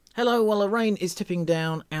Hello, well, the rain is tipping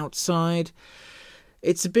down outside.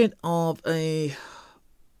 It's a bit of a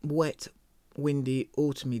wet, windy,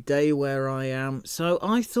 autumny day where I am, so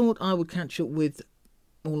I thought I would catch up with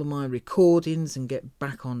all of my recordings and get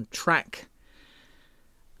back on track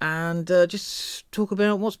and just talk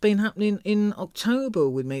about what's been happening in October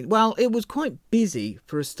with me. Well, it was quite busy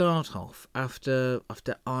for a start off after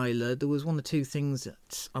Isla. There was one or two things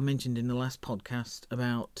that I mentioned in the last podcast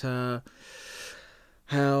about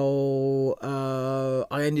how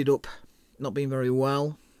I ended up not being very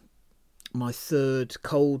well. My third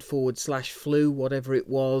cold / flu, whatever it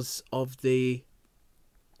was, of the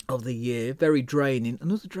year. Very draining.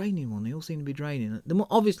 Another draining one. They all seem to be draining. There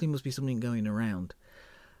obviously must be something going around.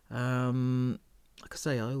 Like I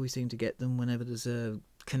say, I always seem to get them whenever there's a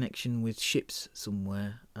connection with ships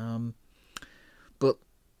somewhere. But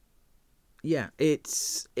yeah,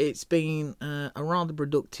 it's been a rather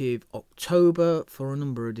productive October for a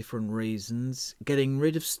number of different reasons. Getting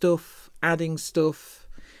rid of stuff, adding stuff.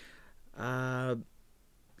 So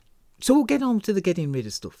we'll get on to the getting rid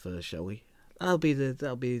of stuff first, shall we? That'll be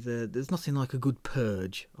the. There's nothing like a good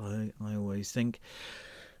purge, I always think.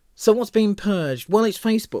 So what's been purged? Well, it's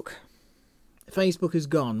Facebook. Facebook is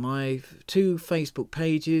gone. My two Facebook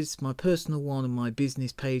pages, my personal one and my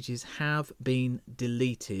business pages, have been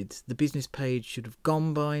deleted. The business page should have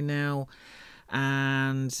gone by now,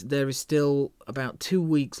 and there is still about 2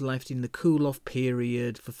 weeks left in the cool-off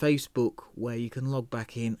period for Facebook where you can log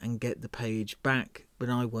back in and get the page back, but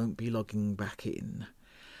I won't be logging back in.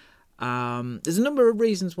 There's a number of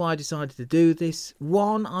reasons why I decided to do this.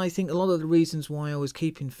 One, I think a lot of the reasons why I was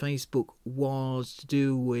keeping Facebook was to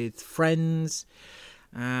do with friends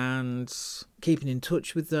and keeping in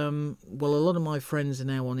touch with them. Well, a lot of my friends are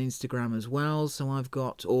now on Instagram as well, so I've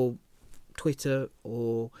got, or Twitter,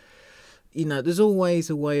 or, there's always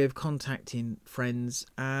a way of contacting friends,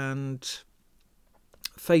 and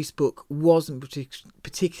Facebook wasn't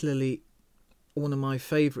particularly one of my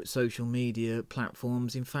favourite social media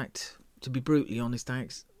platforms. In fact, to be brutally honest, I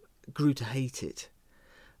grew to hate it.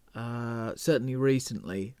 Certainly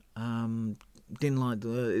recently. Didn't like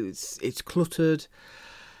it's cluttered.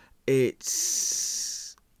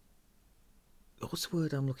 It's... what's the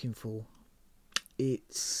word I'm looking for?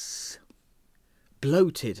 It's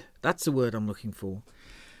bloated. That's the word I'm looking for.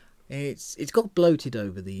 It's got bloated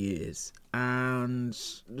over the years, and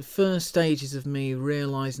the first stages of me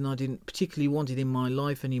realising I didn't particularly want it in my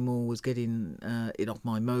life anymore was getting it off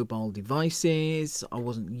my mobile devices. I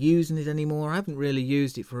wasn't using it anymore. I haven't really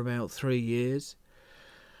used it for about 3 years.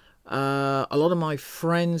 A lot of my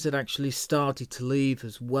friends had actually started to leave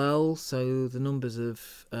as well, so the numbers of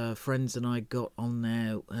friends that I got on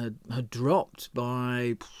there had dropped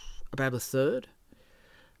by about a third.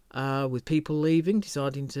 With people leaving,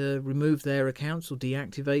 deciding to remove their accounts or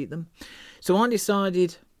deactivate them. So I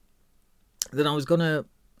decided that I was going to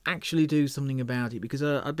actually do something about it, because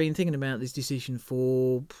I'd been thinking about this decision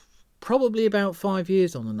for probably about 5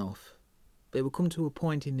 years on and off. It would come to a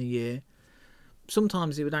point in the year,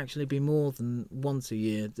 sometimes it would actually be more than once a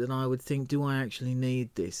year, that I would think, do I actually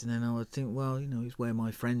need this? And then I would think, well, it's where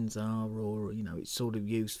my friends are, or, it's sort of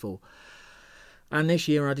useful. And this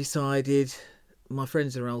year I decided, my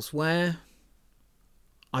friends are elsewhere,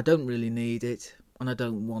 I don't really need it, and I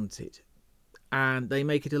don't want it. And they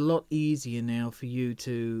make it a lot easier now for you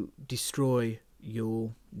to destroy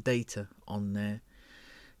your data on there.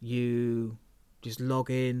 You just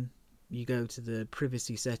log in, you go to the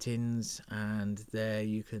privacy settings, and there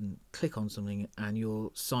you can click on something and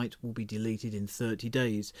your site will be deleted in 30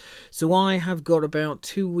 days. So I have got about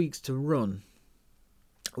 2 weeks to run,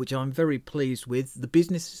 which I'm very pleased with. The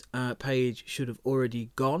business page should have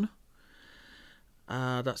already gone.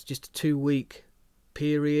 That's just a 2 week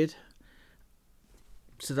period.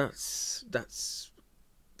 So that's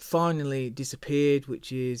finally disappeared,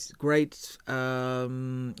 which is great.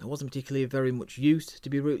 It wasn't particularly very much use, to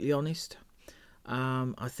be brutally honest.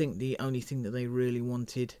 I think the only thing that they really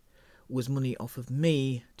wanted was money off of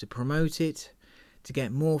me to promote it, to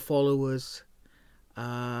get more followers,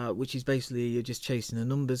 which is basically you're just chasing a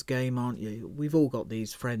numbers game, aren't you? We've all got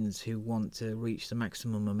these friends who want to reach the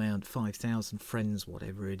maximum amount, 5,000 friends,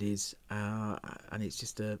 whatever it is, and it's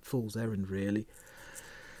just a fool's errand, really.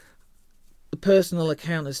 The personal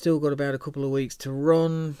account has still got about a couple of weeks to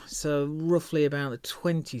run, so roughly about the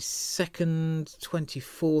 22nd,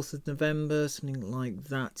 24th of November, something like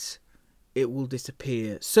that, it will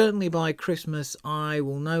disappear. Certainly by Christmas, I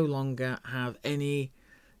will no longer have any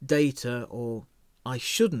data, or I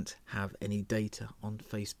shouldn't have any data on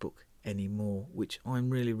Facebook anymore, which I'm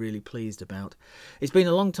really, really pleased about. It's been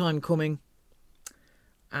a long time coming.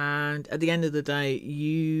 And at the end of the day,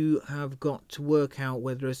 you have got to work out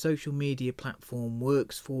whether a social media platform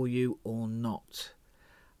works for you or not.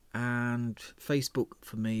 And Facebook,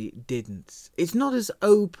 for me, didn't. It's not as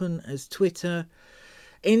open as Twitter.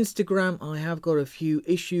 Instagram, I have got a few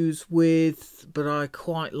issues with, but I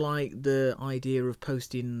quite like the idea of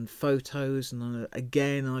posting photos. And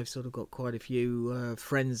again, I've sort of got quite a few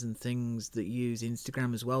friends and things that use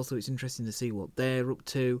Instagram as well, so it's interesting to see what they're up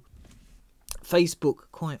to. Facebook,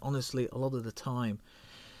 quite honestly, a lot of the time,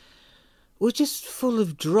 was just full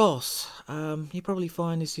of dross. You probably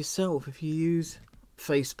find this yourself if you use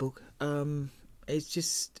Facebook. It's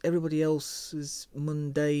just everybody else's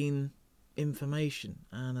mundane information,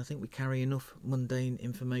 and I think we carry enough mundane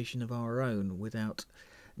information of our own without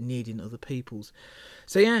needing other people's.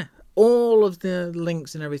 So yeah, all of the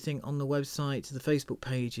links and everything on the website to the Facebook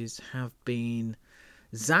pages have been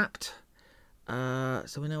zapped,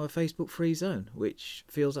 so we're now a Facebook free zone, which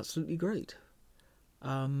feels absolutely great.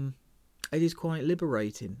 It is quite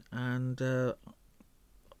liberating, and to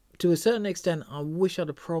a certain extent I wish I'd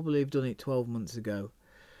have probably done it 12 months ago.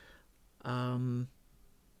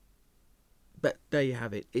 But there you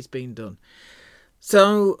have it. It's been done.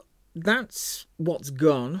 So that's what's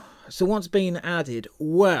gone. So what's been added?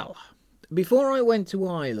 Well, before I went to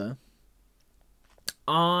Isla,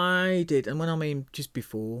 I did, and when I mean just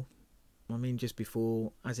before,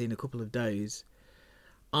 as in a couple of days,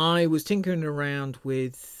 I was tinkering around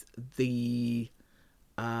with the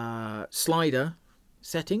slider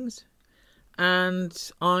settings,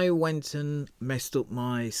 and I went and messed up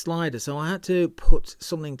my slider. So I had to put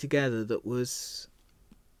something together that was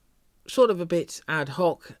sort of a bit ad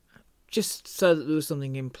hoc, just so that there was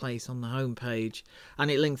something in place on the home page,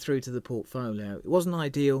 and it linked through to the portfolio. It wasn't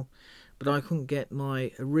ideal, but I couldn't get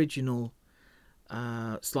my original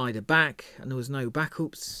slider back, and there was no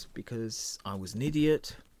backups because I was an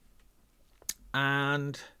idiot.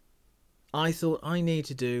 And I thought I need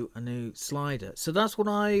to do a new slider. So that's what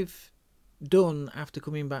I've done after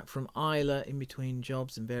coming back from Isla, in between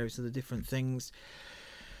jobs and various other different things.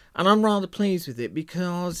 And I'm rather pleased with it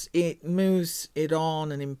because it moves it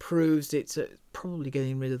on and improves it. So probably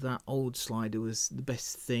getting rid of that old slider was the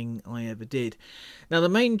best thing I ever did. Now, the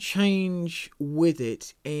main change with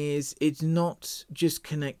it is it's not just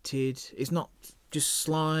connected, it's not just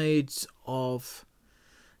slides of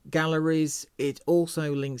galleries, it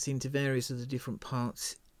also links into various other different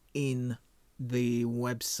parts in the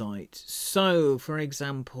website. So, for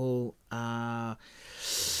example,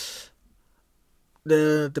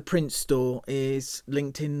 the print store is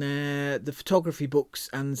linked in there. The photography books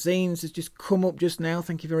and zines has just come up just now.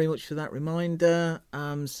 Thank you very much for that reminder,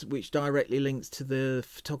 which directly links to the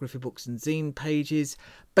photography books and zine pages.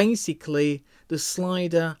 Basically, the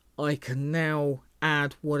slider, I can now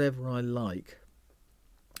add whatever I like.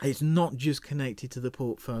 It's not just connected to the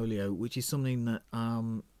portfolio, which is something that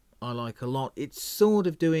I like a lot. It's sort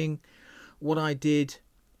of doing what I did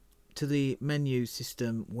to the menu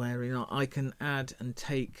system, where I can add and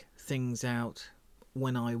take things out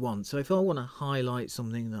when I want. So if I want to highlight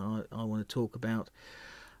something that I want to talk about,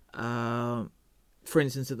 for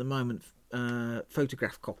instance, at the moment,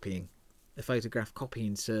 photograph copying. The photograph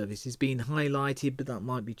copying service is being highlighted, but that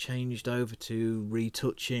might be changed over to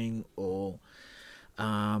retouching or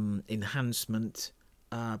enhancement.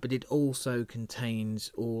 But it also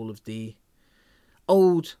contains all of the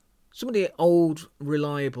some of the old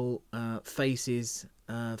reliable faces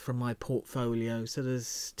from my portfolio. So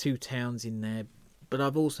there's 2 towns in there, but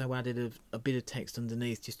I've also added a bit of text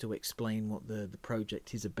underneath just to explain what the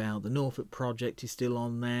project is about. The Norfolk project is still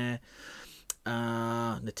on there.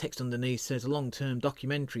 The text underneath says a long-term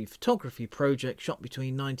documentary photography project shot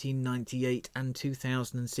between 1998 and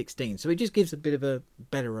 2016. So it just gives a bit of a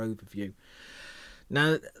better overview.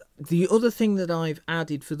 Now, the other thing that I've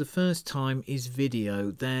added for the first time is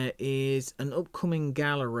video. There is an upcoming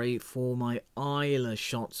gallery for my Isla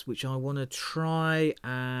shots, which I want to try,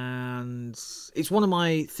 and it's one of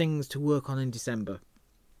my things to work on in December.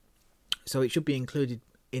 So it should be included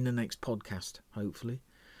in the next podcast, hopefully.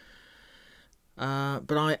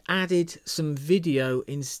 But I added some video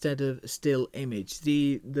instead of still image.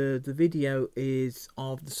 The video is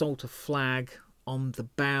of the Salter flag on the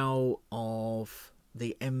bow of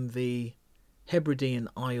the MV Hebridean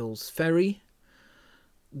Isles ferry.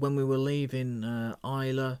 When we were leaving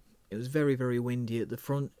Isla, it was very, very windy at the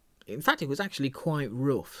front. In fact, it was actually quite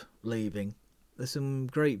rough leaving. There's some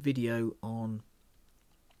great video on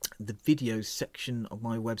the videos section of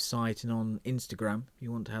my website and on Instagram if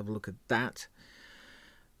you want to have a look at that.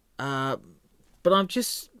 But I've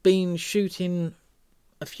just been shooting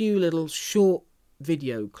a few little short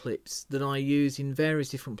video clips that I use in various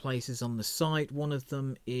different places on the site. One of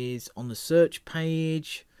them is on the search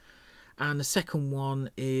page, and the second one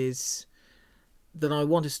is that I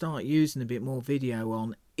want to start using a bit more video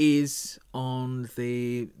on is on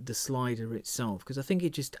the slider itself, because I think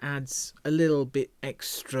it just adds a little bit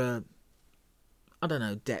extra, I don't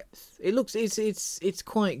know, depth. It's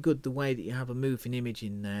quite good the way that you have a moving image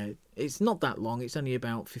in there. It's not that long, it's only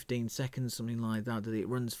about 15 seconds, something like that it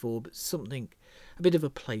runs for, but something, a bit of a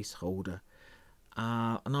placeholder.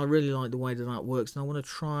 And I really like the way that works, and I want to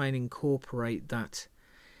try and incorporate that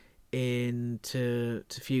into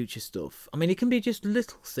future stuff. I mean, it can be just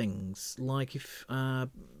little things, like if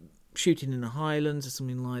shooting in the Highlands or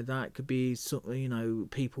something like that. It could be,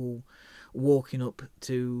 people walking up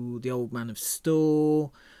to the Old Man of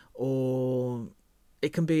Store, or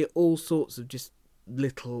it can be all sorts of just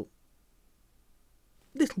little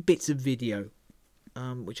bits of video,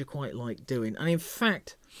 which I quite like doing. And in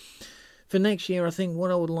fact, for next year, I think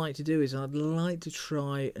what I would like to do is I'd like to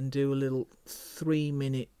try and do a little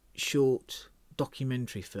 3-minute short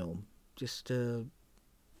documentary film, just to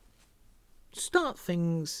start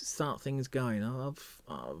things going.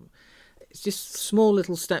 It's just small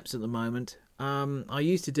little steps at the moment. I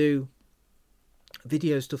used to do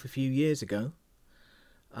video stuff a few years ago.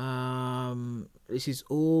 This is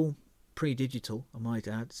all pre-digital, I might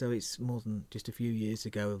add, so it's more than just a few years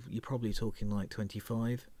ago. You're probably talking like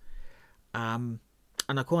 25.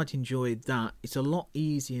 And I quite enjoyed that. It's a lot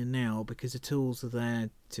easier now because the tools are there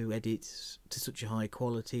to edit to such a high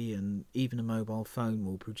quality, and even a mobile phone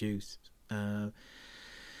will produce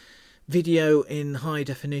video in high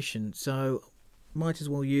definition. So might as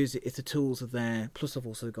well use it if the tools are there. Plus I've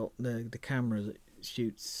also got the camera that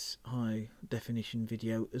shoots high definition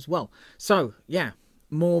video as well. So yeah,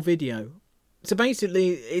 more video. So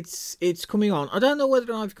basically, it's coming on. I don't know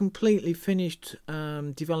whether I've completely finished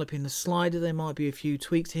developing the slider. There might be a few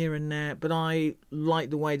tweaks here and there, but I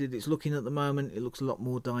like the way that it's looking at the moment. It looks a lot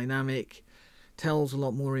more dynamic, tells a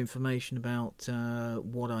lot more information about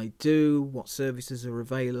what I do, what services are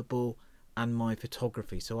available, and my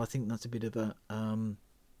photography. So I think that's a bit of a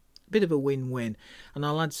win-win. And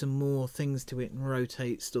I'll add some more things to it and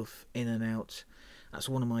rotate stuff in and out. That's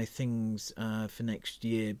one of my things for next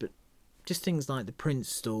year. But just things like the print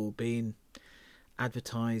store being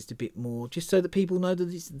advertised a bit more, just so that people know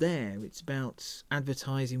that it's there. It's about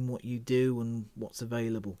advertising what you do and what's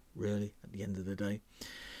available, really, at the end of the day.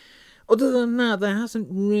 Other than that, there hasn't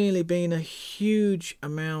really been a huge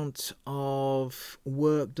amount of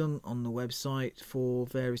work done on the website for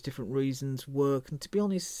various different reasons. And to be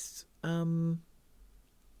honest, apart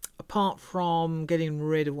from getting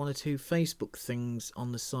rid of one or two Facebook things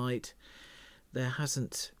on the site, there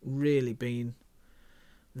hasn't really been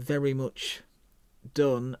very much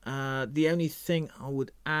done. The only thing I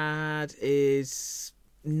would add is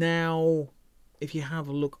now, if you have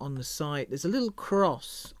a look on the site, there's a little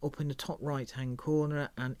cross up in the top right hand corner,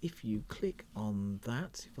 and if you click on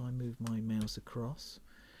that, if I move my mouse across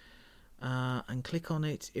and click on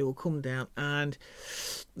it, it will come down, and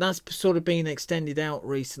that's sort of been extended out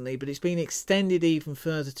recently, but it's been extended even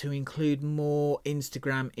further to include more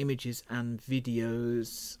Instagram images and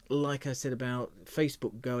videos. Like I said about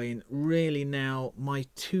Facebook going, really now my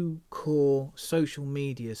two core social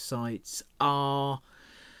media sites are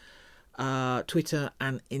Twitter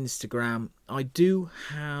and Instagram. I do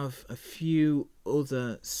have a few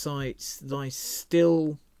other sites that I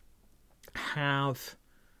still have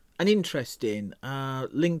an interest in.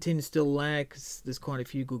 LinkedIn's still there because there's quite a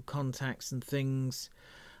few good contacts and things.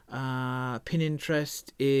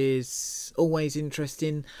 Pinterest is always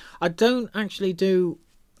interesting. I don't actually do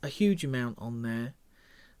a huge amount on there,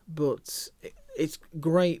 but it's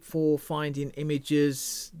great for finding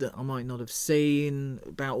images that I might not have seen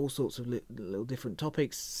about all sorts of little different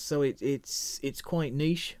topics. So it's quite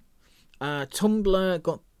niche. Tumblr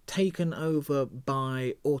got taken over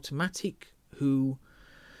by Automatic, who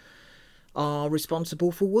are responsible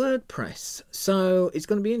for WordPress. So it's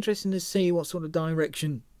going to be interesting to see what sort of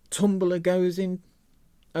direction Tumblr goes in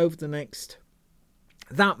over the next.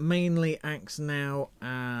 That mainly acts now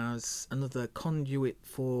as another conduit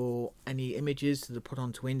for any images that are put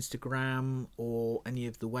onto Instagram or any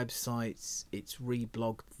of the websites. It's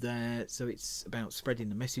reblogged there, so it's about spreading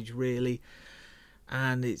the message really.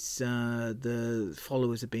 And it's the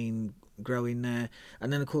followers have been growing there.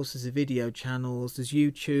 And then of course there's the video channels, there's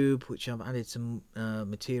YouTube, which I've added some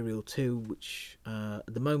material to, which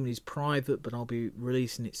at the moment is private, but I'll be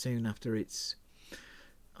releasing it soon after it's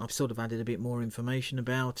I've sort of added a bit more information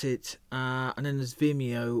about it. And then there's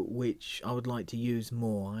Vimeo, which I would like to use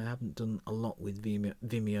more. I haven't done a lot with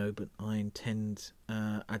Vimeo, but I intend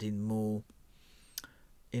adding more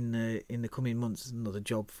in the coming months. Another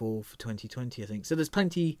job for 2020, I think. So there's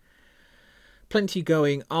plenty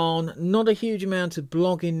going on. Not a huge amount of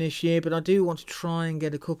blogging this year, but I do want to try and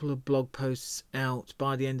get a couple of blog posts out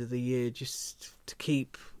by the end of the year, just to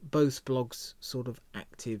keep both blogs sort of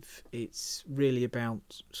active. It's really about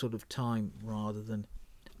sort of time rather than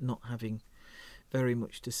not having very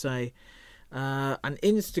much to say. And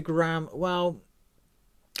Instagram, well,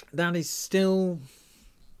 that is still,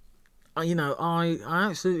 I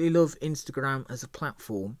absolutely love Instagram as a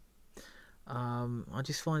platform. I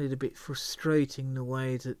just find it a bit frustrating the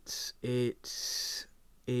way that it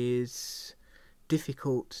is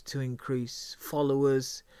difficult to increase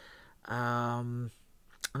followers, and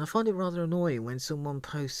I find it rather annoying when someone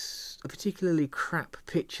posts a particularly crap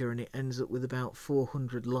picture and it ends up with about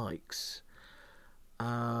 400 likes.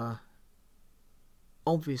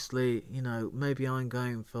 Obviously, maybe I'm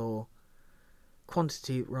going for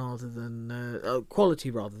quality rather than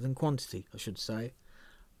quantity, I should say.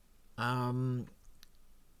 And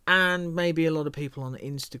maybe a lot of people on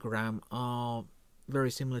Instagram are very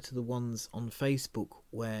similar to the ones on Facebook,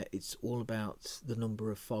 where it's all about the number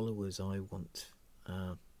of followers. I want,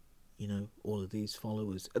 all of these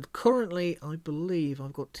followers. Currently, I believe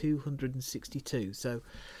I've got 262.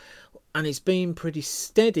 And it's been pretty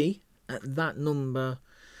steady at that number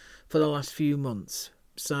for the last few months.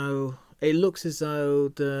 So it looks as though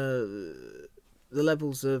the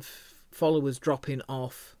levels of followers dropping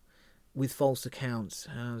off with false accounts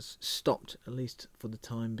has stopped, at least for the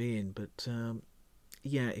time being. But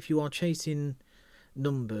if you are chasing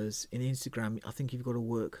numbers in Instagram, I think you've got to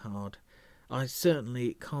work hard. I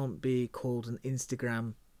certainly can't be called an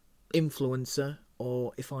Instagram influencer,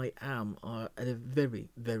 or if I am, at a very,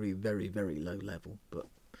 very, very, very low level. But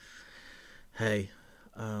hey,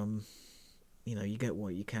 you get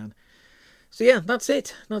what you can. So yeah, that's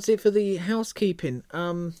it. That's it for the housekeeping.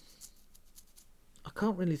 I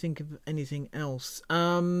can't really think of anything else.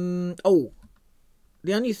 The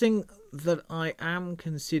only thing that I am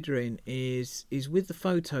considering is with the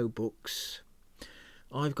photo books.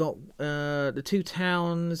 I've got The Two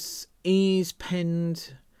Towns is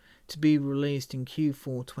penned to be released in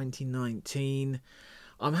Q4 2019.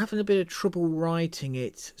 I'm having a bit of trouble writing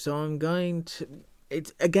it, so I'm going to...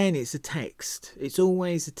 It's a text. It's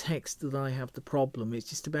always a text that I have the problem. It's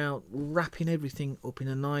just about wrapping everything up in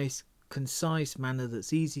a nice, concise manner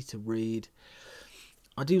that's easy to read.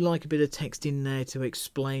 I do like a bit of text in there to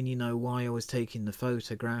explain, why I was taking the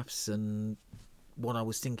photographs and what I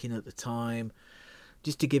was thinking at the time,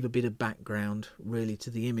 just to give a bit of background, really, to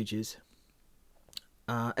the images.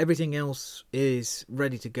 Everything else is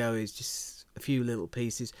ready to go. It's just a few little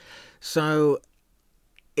pieces. So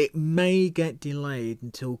it may get delayed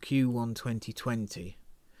until Q1 2020.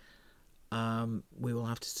 We will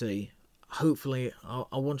have to see. Hopefully,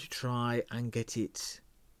 I want to try and get it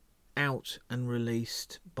out and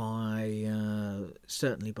released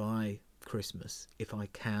certainly by Christmas, if I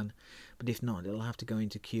can. But if not, it'll have to go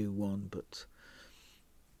into Q1. But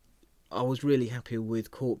I was really happy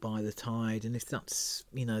with Caught by the Tide, and if that's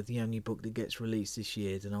the only book that gets released this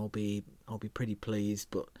year, then I'll be pretty pleased.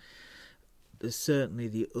 But there's certainly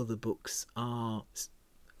the other books are,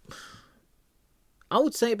 I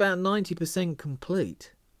would say, about 90%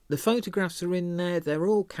 complete. The photographs are in there, they're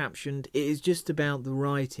all captioned. It is just about the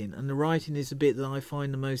writing, and the writing is the bit that I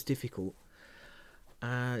find the most difficult.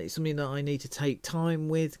 It's something that I need to take time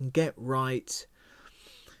with and get right.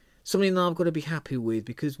 Something that I've got to be happy with,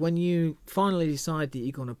 because when you finally decide that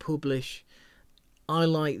you're going to publish, I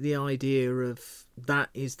like the idea of that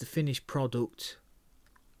is the finished product.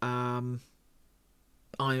 There's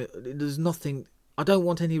nothing... I don't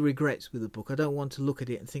want any regrets with the book. I don't want to look at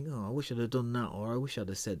it and think, I wish I'd have done that, or I wish I'd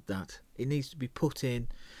have said that. It needs to be put in,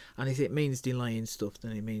 and if it means delaying stuff,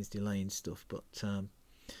 then it means delaying stuff. But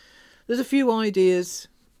there's a few ideas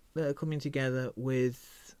that are coming together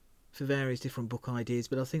for various different book ideas,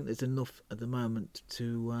 but I think there's enough at the moment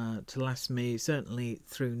to last me certainly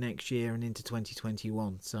through next year and into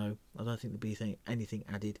 2021. So I don't think there'll be anything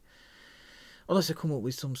added, unless I come up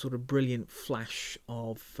with some sort of brilliant flash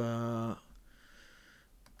of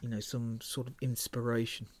some sort of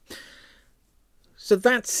inspiration. So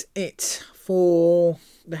that's it for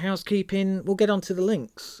the housekeeping. We'll get on to the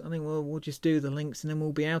links. I think we'll just do the links and then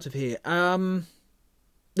we'll be out of here.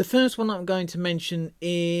 The first one I'm going to mention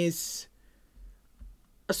is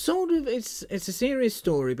it's a serious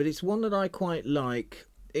story, but it's one that I quite like.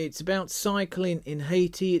 It's about cycling in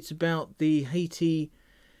Haiti. It's about the Haiti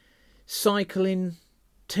cycling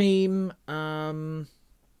team who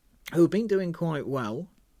have been doing quite well.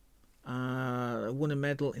 Won a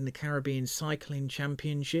medal in the Caribbean Cycling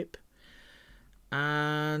Championship.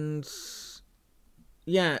 And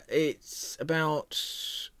yeah, it's about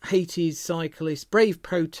Haiti's cyclists, brave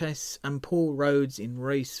protests and poor roads in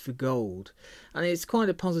race for gold. And it's quite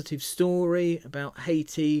a positive story about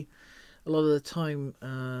Haiti. A lot of the time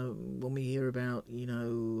when we hear about,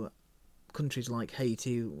 countries like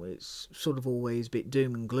Haiti, it's sort of always a bit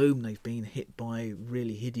doom and gloom. They've been hit by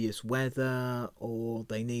really hideous weather or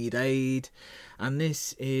they need aid. And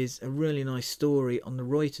this is a really nice story on the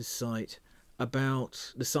Reuters site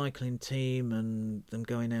about the cycling team and them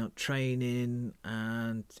going out training,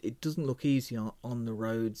 and it doesn't look easy on the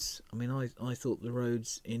roads. I mean, I thought the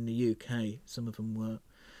roads in the UK, some of them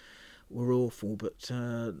were awful, but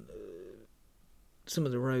some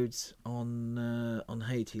of the roads on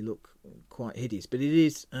Haiti look quite hideous. But it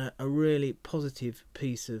is a really positive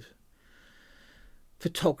piece of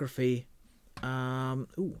photography. I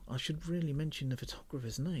should really mention the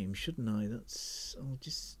photographer's name, shouldn't I? I'll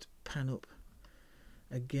just pan up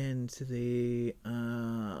again to the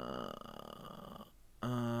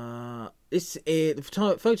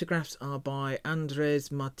the photographs are by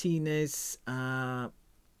Andres Martinez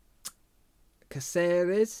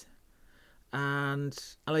Caceres and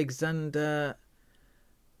Alexander.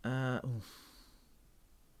 I'm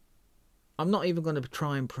not even going to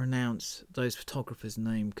try and pronounce those photographers'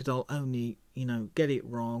 name because I'll only get it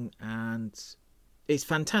wrong, and it's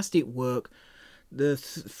fantastic work. The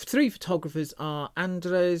three photographers are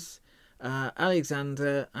Andres,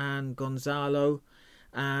 Alexander and Gonzalo,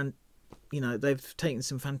 and they've taken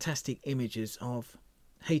some fantastic images of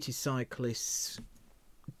Haiti cyclists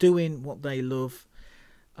doing what they love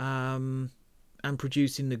and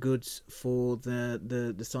producing the goods for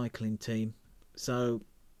the cycling team. So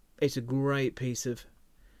it's a great piece of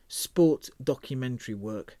sport documentary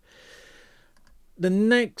work. The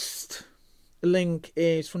next link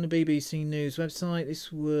is from the BBC News website.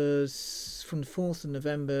 This was from the 4th of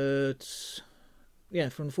November.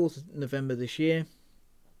 From the 4th of November this year.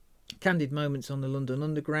 Candid moments on the London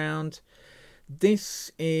Underground.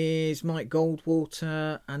 This is Mike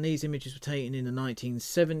Goldwater, and these images were taken in the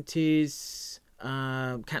 1970s,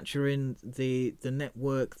 capturing the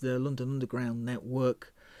network, the London Underground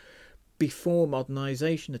network, before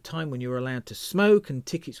modernisation, a time when you were allowed to smoke and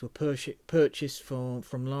tickets were purchased from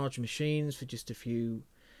large machines for just a few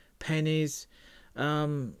pennies.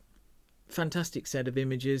 Fantastic set of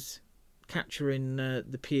images capturing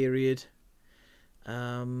the period.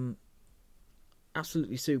 Absolutely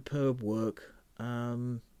superb work.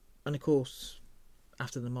 And of course,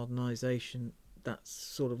 after the modernisation, that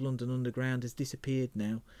sort of London Underground has disappeared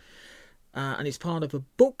now. And it's part of a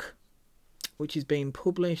book which is being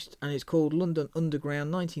published, and it's called London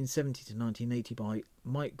Underground 1970 to 1980 by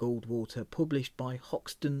Mike Goldwater, published by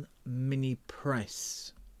Hoxton Mini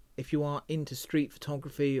Press. If you are into street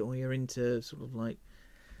photography or you're into sort of like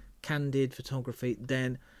candid photography,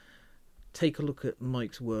 then take a look at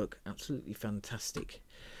Mike's work. Absolutely fantastic.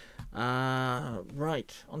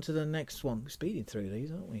 Right, on to the next one. We're speeding through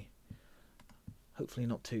these, aren't we? Hopefully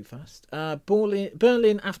not too fast.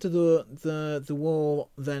 Berlin after the war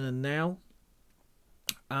then and now.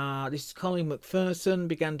 This is Colin McPherson,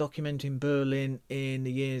 began documenting Berlin in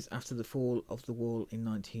the years after the fall of the wall in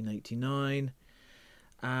 1989.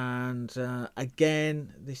 And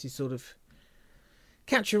again, this is sort of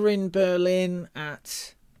capturing Berlin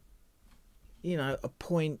at, a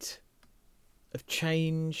point of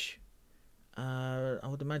change. I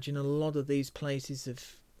would imagine a lot of these places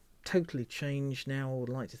have totally changed now. I would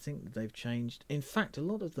like to think that they've changed. In fact, a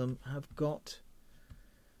lot of them have got...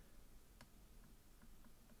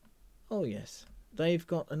 Oh yes, they've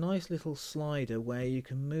got a nice little slider where you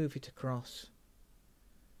can move it across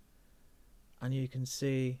and you can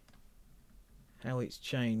see how it's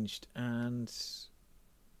changed. And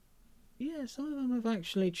yeah, some of them have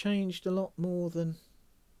actually changed a lot more than...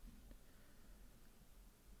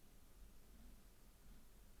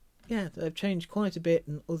 Yeah, they've changed quite a bit,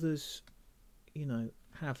 and others,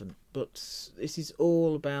 haven't. But this is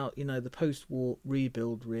all about, the post-war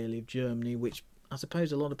rebuild, really, of Germany, which I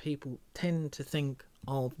suppose a lot of people tend to think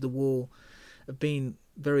of the war as being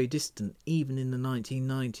very distant, even in the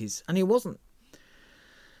 1990s. And it wasn't.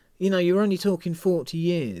 You were only talking 40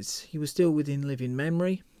 years. You were still within living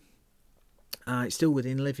memory. It's still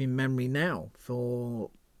within living memory now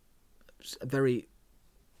for a very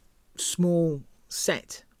small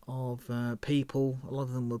set of people. A lot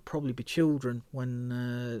of them will probably be children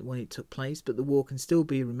when it took place, but the war can still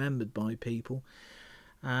be remembered by people.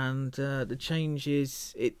 And the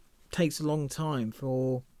changes, takes a long time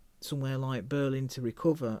for somewhere like Berlin to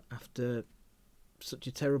recover after such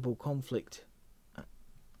a terrible conflict.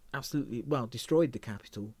 Absolutely, well, destroyed the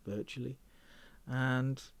capital virtually.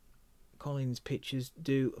 And Colin's pictures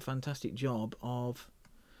do a fantastic job of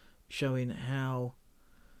showing how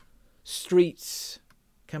streets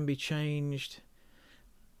can be changed,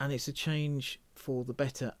 and it's a change for the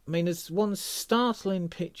better. I mean, there's one startling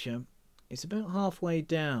picture. It's about halfway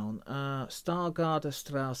down Stargarder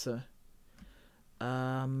Straße.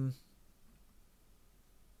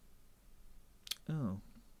 Oh,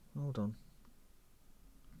 hold on.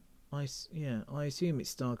 I assume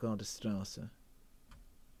it's Stargarder Straße.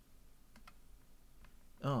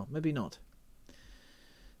 Oh, maybe not.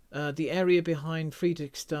 The area behind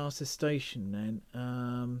Friedrichstraße station then.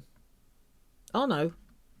 Oh no,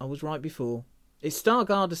 I was right before. It's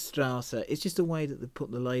Stargarder Straße. It's just a way that they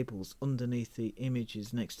put the labels underneath the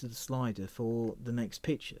images next to the slider for the next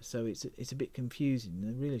picture. So it's a bit confusing.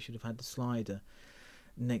 They really should have had the slider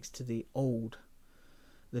next to the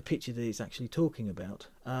picture that it's actually talking about.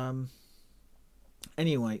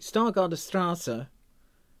 Anyway, Stargarder Straße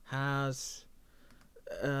has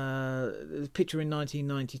a picture in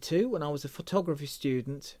 1992 when I was a photography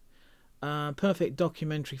student. Perfect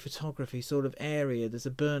documentary photography sort of area. There's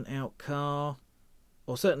a burnt out car,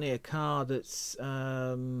 or certainly a car that's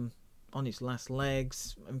on its last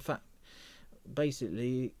legs. In fact,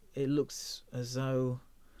 basically it looks as though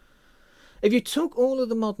if you took all of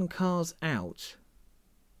the modern cars out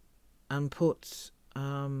and put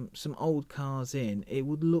some old cars in, it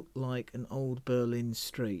would look like an old Berlin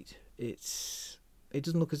street. It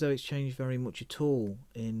doesn't look as though it's changed very much at all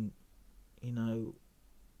in,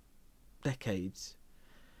 decades.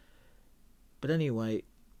 But anyway,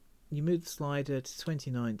 you move the slider to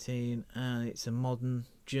 2019 and it's a modern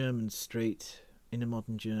German street in a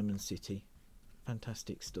modern German city.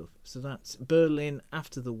 Fantastic stuff. So that's Berlin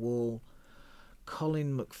after the wall.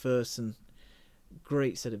 Colin McPherson.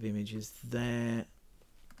 Great set of images there.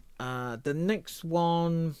 The next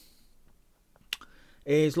one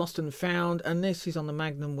is Lost and Found, and this is on the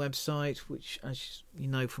Magnum website, which, as you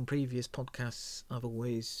know from previous podcasts, I've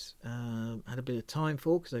always had a bit of time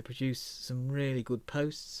for, because they produce some really good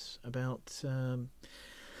posts about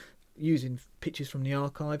using pictures from the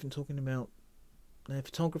archive and talking about their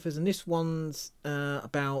photographers. And this one's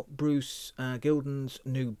about Bruce Gilden's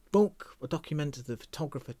new book, a document of the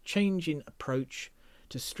photographer changing approach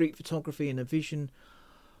to street photography and a vision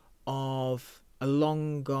of a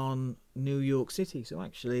long gone New York City. So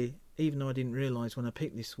actually, even though I didn't realise when I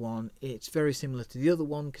picked this one, it's very similar to the other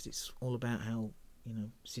one, because it's all about how,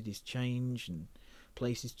 cities change and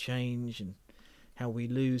places change and how we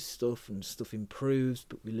lose stuff and stuff improves,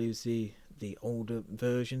 but we lose the older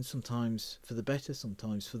version, sometimes for the better,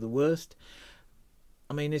 sometimes for the worst.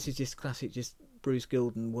 I mean, this is just classic, just Bruce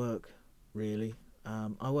Gilden work, really.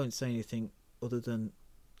 I won't say anything other than,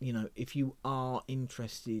 if you are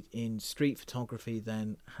interested in street photography,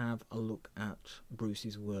 then have a look at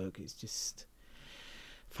Bruce's work. It's just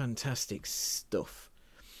fantastic stuff.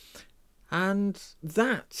 And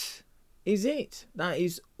that is it. That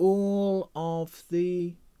is all of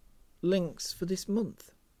the links for this month.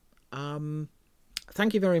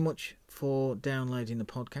 Thank you very much for downloading the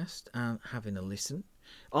podcast and having a listen.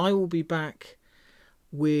 I will be back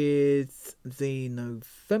with the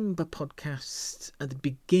November podcast at the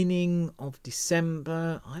beginning of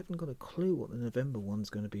December. I haven't got a clue what the November one's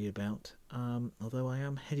going to be about, although I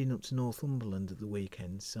am heading up to Northumberland at the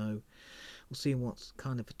weekend, so we'll see what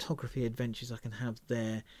kind of photography adventures I can have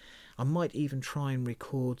there. I might even try and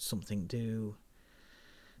record something, do,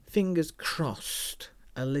 fingers crossed,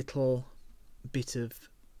 a little bit of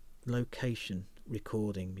location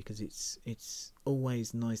recording, because it's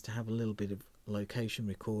always nice to have a little bit of location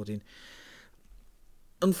recording.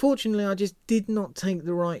 Unfortunately, I just did not take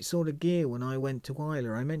the right sort of gear when I went to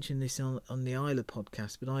Isla. I mentioned this on the Isla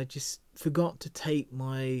podcast, but I just forgot to take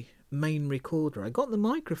my main recorder. I got the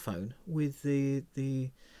microphone with the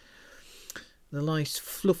nice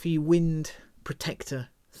fluffy wind protector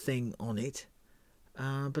thing on it,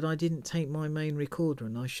 but I didn't take my main recorder,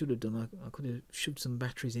 and I should have done. I could have shoved some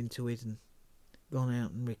batteries into it and gone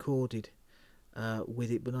out and recorded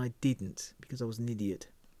with it, but I didn't, because I was an idiot.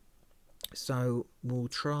 So we'll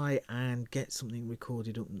try and get something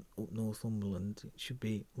recorded up Northumberland. It should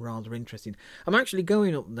be rather interesting. I'm actually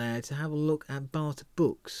going up there to have a look at Barter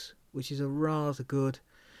Books, which is a rather good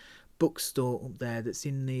bookstore up there that's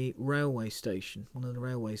in the railway station, one of the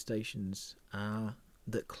railway stations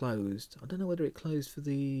that closed. I don't know whether it closed for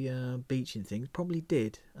the beaching thing. It probably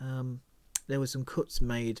did. There were some cuts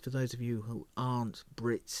made, for those of you who aren't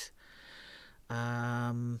Brits.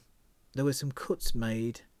 there were some cuts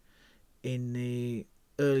made in the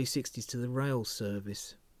early 60s to the rail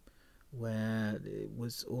service, where it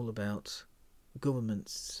was all about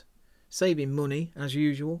governments saving money as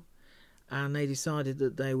usual, and they decided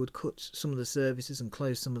that they would cut some of the services and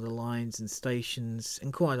close some of the lines and stations.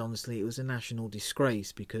 And quite honestly, it was a national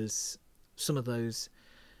disgrace, because some of those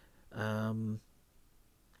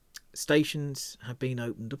stations have been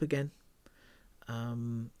opened up again.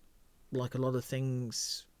 Like a lot of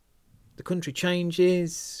things, the country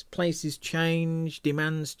changes, places change,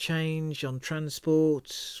 demands change on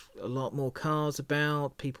transport, a lot more cars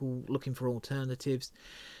about, people looking for alternatives.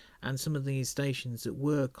 And some of these stations that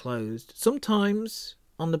were closed, sometimes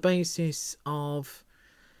on the basis of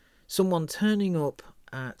someone turning up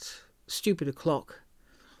at stupid o'clock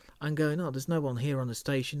and going, oh, there's no one here on the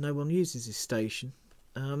station, no one uses this station.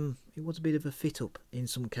 It was a bit of a fit-up in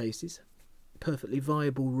some cases. Perfectly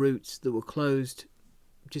viable routes that were closed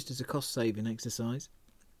just as a cost-saving exercise.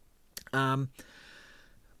 But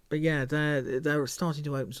yeah, they're starting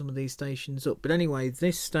to open some of these stations up. But anyway,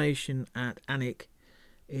 this station at Alnwick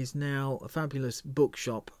is now a fabulous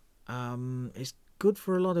bookshop. It's good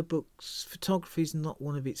for a lot of books. Photography is not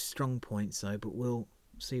one of its strong points, though, but we'll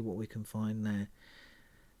see what we can find there.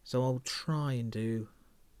 So I'll try and do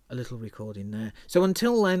a little recording there. So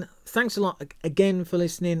until then, thanks a lot again for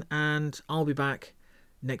listening, and I'll be back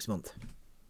next month.